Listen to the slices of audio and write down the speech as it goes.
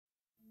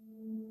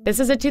This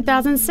is a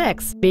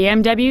 2006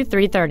 BMW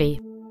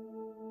 330.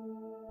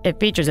 It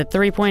features a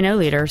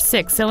 3.0-liter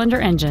six-cylinder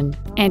engine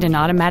and an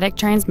automatic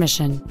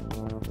transmission.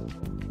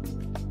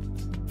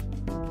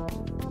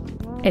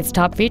 Its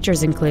top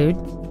features include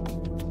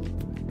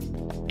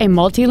a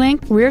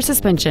multi-link rear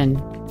suspension,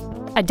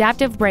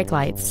 adaptive brake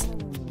lights,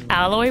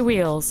 alloy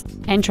wheels,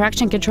 and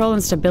traction control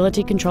and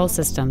stability control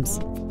systems.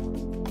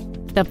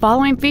 The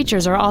following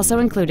features are also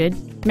included: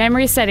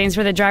 memory settings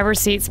for the driver's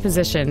seat's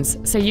positions,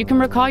 so you can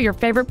recall your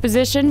favorite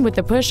position with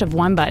the push of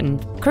one button,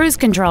 cruise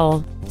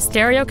control,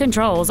 stereo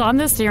controls on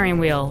the steering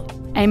wheel,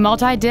 a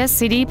multi-disc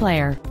CD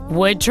player,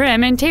 wood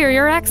trim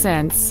interior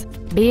accents,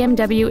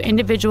 BMW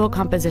individual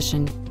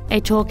composition, a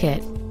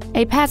toolkit,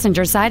 a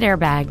passenger side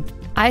airbag,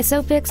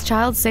 ISOFIX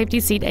child safety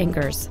seat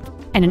anchors,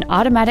 and an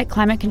automatic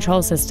climate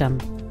control system.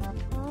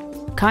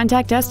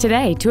 Contact us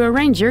today to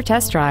arrange your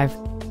test drive.